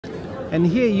And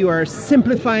here you are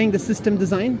simplifying the system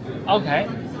design. Okay,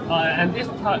 and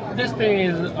this thing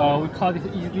is we call it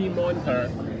easy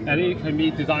monitor, and it can be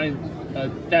designed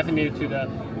definitely to the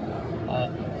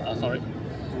sorry.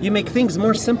 You make things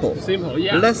more simple. Simple,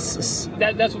 yeah. Less.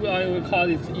 That's why we call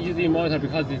it easy monitor,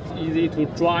 because it's easy to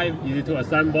drive, easy to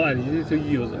assemble, and easy to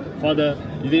use. For the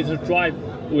easy to drive,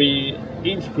 we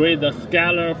integrate the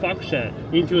scalar function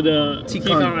into the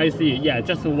T-Con IC. Yeah,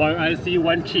 just one IC,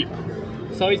 one chip.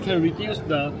 So it can reduce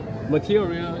the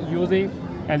material using,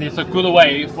 and it's a good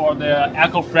way for the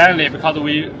eco-friendly, because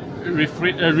we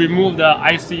remove the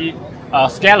IC,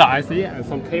 scalar IC, and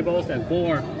some cables and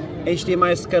board.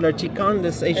 HDMI scalar T-Con,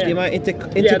 this HDMI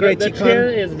integrate the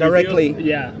T-Con directly. Reduced,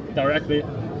 yeah, directly.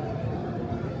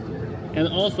 And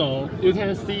also, you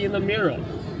can see in the mirror,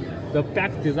 the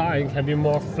back design can be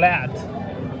more flat,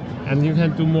 and you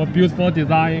can do more beautiful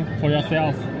design for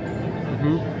yourself.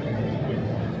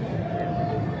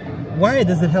 Why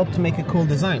does it help to make a cool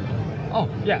design? Oh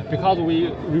yeah, because we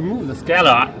remove the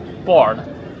scalar board,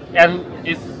 and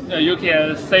it's you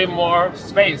can save more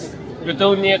space. You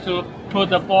don't need to put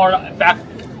the board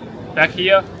back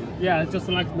here. Yeah, just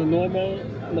like the normal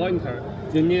monitor,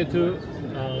 you need to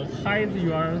hide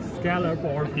your scalar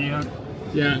board here.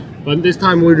 Yeah, but this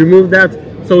time we remove that,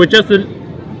 so we just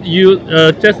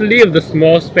just leave the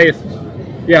small space.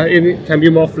 Yeah, it can be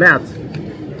more flat.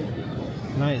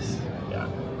 Nice.